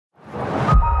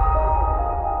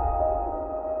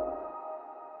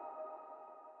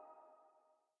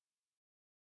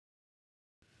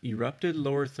Erupted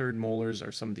lower third molars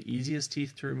are some of the easiest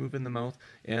teeth to remove in the mouth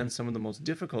and some of the most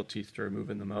difficult teeth to remove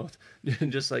in the mouth,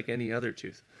 just like any other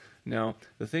tooth. Now,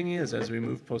 the thing is, as we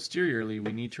move posteriorly,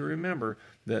 we need to remember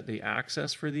that the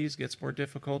access for these gets more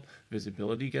difficult,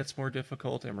 visibility gets more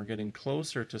difficult, and we're getting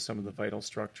closer to some of the vital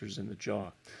structures in the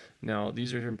jaw. Now,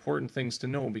 these are important things to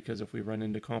know because if we run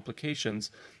into complications,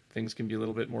 things can be a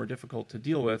little bit more difficult to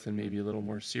deal with and maybe a little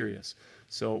more serious.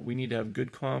 So we need to have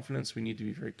good confidence, we need to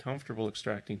be very comfortable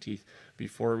extracting teeth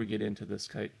before we get into this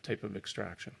type of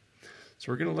extraction.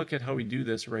 So we're going to look at how we do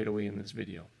this right away in this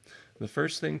video. The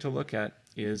first thing to look at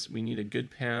is we need a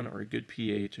good pan or a good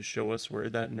PA to show us where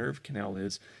that nerve canal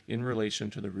is in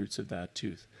relation to the roots of that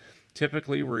tooth.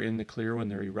 Typically we're in the clear when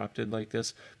they're erupted like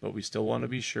this, but we still want to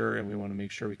be sure and we want to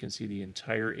make sure we can see the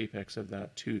entire apex of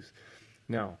that tooth.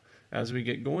 Now, as we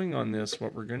get going on this,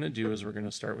 what we're going to do is we're going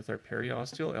to start with our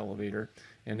periosteal elevator,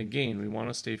 and again, we want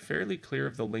to stay fairly clear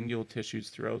of the lingual tissues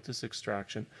throughout this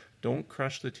extraction. Don't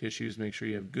crush the tissues. Make sure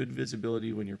you have good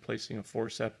visibility when you're placing a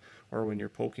forceps or when you're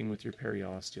poking with your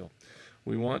periosteal.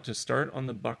 We want to start on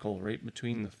the buccal right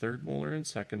between the third molar and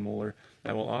second molar.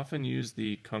 I will often use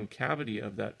the concavity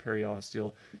of that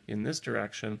periosteal in this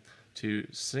direction to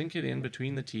sink it in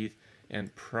between the teeth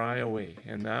and pry away,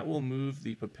 and that will move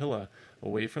the papilla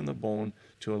away from the bone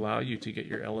to allow you to get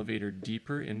your elevator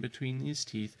deeper in between these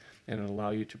teeth and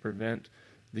allow you to prevent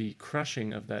the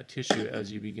crushing of that tissue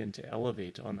as you begin to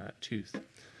elevate on that tooth.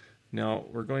 Now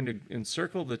we're going to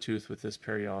encircle the tooth with this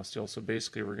periosteal, so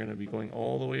basically we're going to be going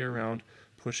all the way around,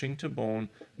 pushing to bone,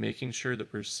 making sure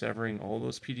that we're severing all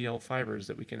those PDL fibers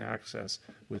that we can access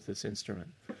with this instrument.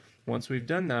 Once we've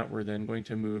done that, we're then going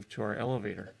to move to our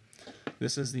elevator.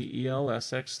 This is the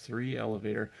ELSX3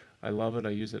 elevator. I love it.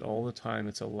 I use it all the time.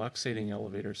 It's a luxating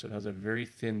elevator, so it has a very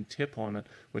thin tip on it,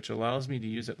 which allows me to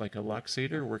use it like a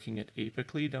luxator, working it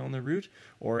apically down the root,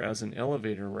 or as an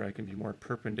elevator where I can be more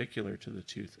perpendicular to the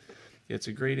tooth. It's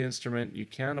a great instrument. You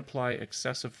can apply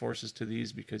excessive forces to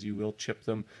these because you will chip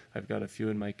them. I've got a few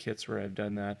in my kits where I've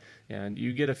done that, and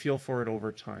you get a feel for it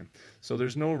over time. So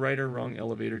there's no right or wrong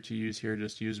elevator to use here.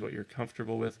 Just use what you're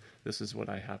comfortable with. This is what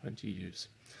I happen to use.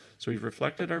 So we've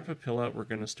reflected our papilla, we're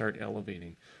going to start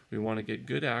elevating. We want to get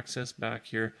good access back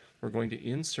here. We're going to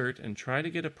insert and try to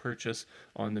get a purchase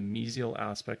on the mesial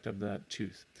aspect of that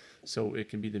tooth. So it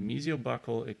can be the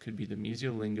mesiobuccal, it could be the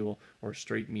mesiolingual, or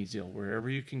straight mesial, wherever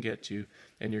you can get to.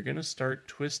 And you're going to start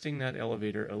twisting that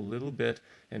elevator a little bit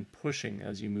and pushing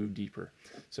as you move deeper.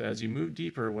 So as you move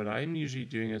deeper, what I'm usually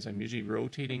doing is I'm usually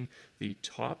rotating the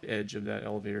top edge of that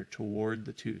elevator toward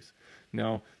the tooth.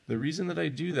 Now, the reason that I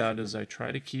do that is I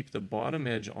try to keep the bottom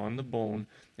edge on the bone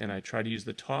and I try to use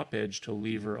the top edge to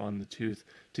lever on the tooth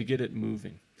to get it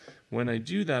moving. When I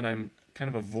do that, I'm kind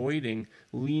of avoiding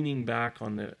leaning back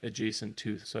on the adjacent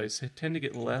tooth. So I tend to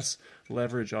get less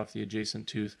leverage off the adjacent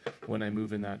tooth when I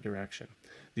move in that direction.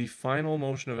 The final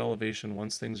motion of elevation,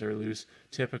 once things are loose,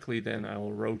 typically then I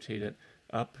will rotate it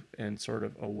up and sort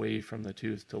of away from the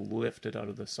tooth to lift it out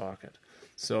of the socket.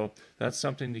 So that's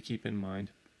something to keep in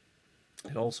mind.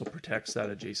 It also protects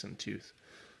that adjacent tooth.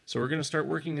 So we're going to start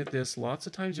working at this. Lots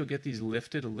of times you'll get these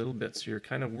lifted a little bit, so you're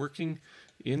kind of working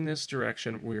in this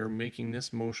direction. We're making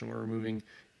this motion where we're moving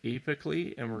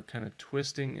apically and we're kind of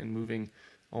twisting and moving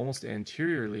almost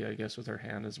anteriorly, I guess, with our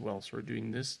hand as well. So we're doing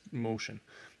this motion.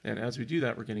 And as we do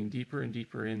that, we're getting deeper and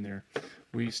deeper in there.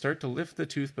 We start to lift the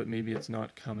tooth, but maybe it's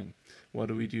not coming. What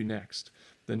do we do next?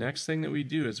 The next thing that we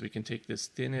do is we can take this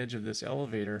thin edge of this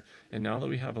elevator, and now that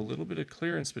we have a little bit of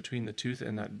clearance between the tooth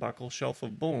and that buccal shelf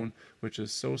of bone, which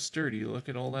is so sturdy, look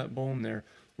at all that bone there,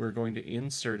 we're going to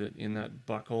insert it in that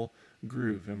buccal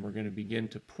groove, and we're going to begin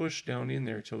to push down in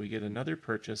there till we get another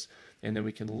purchase, and then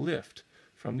we can lift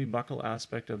from the buccal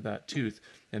aspect of that tooth,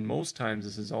 and most times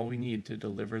this is all we need to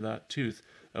deliver that tooth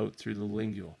out through the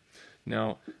lingual.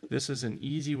 Now, this is an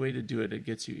easy way to do it. It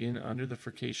gets you in under the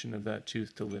furcation of that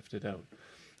tooth to lift it out.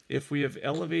 If we have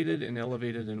elevated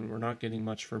and we're not getting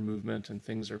much for movement and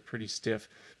things are pretty stiff,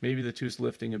 maybe the tooth's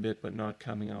lifting a bit but not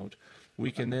coming out,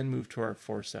 we can then move to our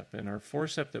forceps. And our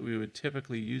forceps that we would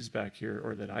typically use back here,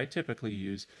 or that I typically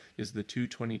use, is the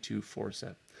 222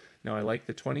 forceps. Now I like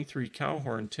the 23 cow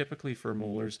horn typically for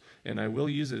molars, and I will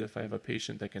use it if I have a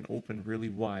patient that can open really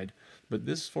wide, but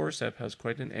this forceps has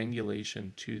quite an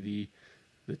angulation to the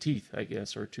teeth, I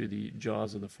guess, or to the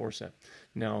jaws of the forceps.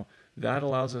 Now, that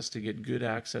allows us to get good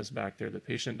access back there. The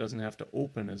patient doesn't have to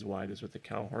open as wide as with the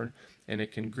cow horn, and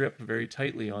it can grip very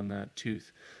tightly on that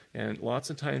tooth. And lots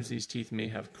of times these teeth may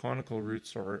have conical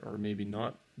roots or maybe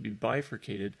not be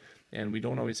bifurcated, and we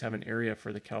don't always have an area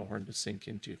for the cow horn to sink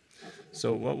into.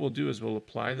 So what we'll do is we'll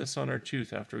apply this on our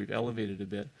tooth after we've elevated a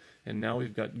bit, and now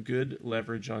we've got good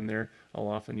leverage on there. I'll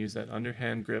often use that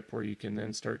underhand grip where you can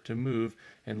then start to move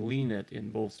and lean it in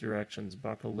both directions,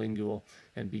 buccal, lingual,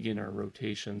 and begin our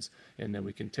rotations, and then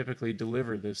we can typically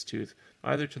deliver this tooth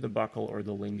either to the buccal or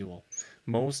the lingual.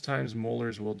 Most times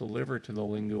molars will deliver to the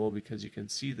lingual because you can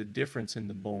see the difference in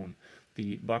the bone.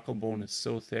 The buccal bone is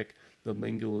so thick, the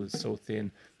lingual is so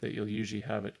thin that you'll usually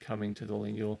have it coming to the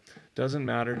lingual. Doesn't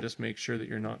matter, just make sure that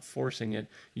you're not forcing it.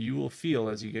 You will feel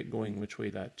as you get going which way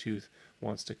that tooth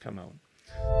wants to come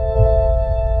out.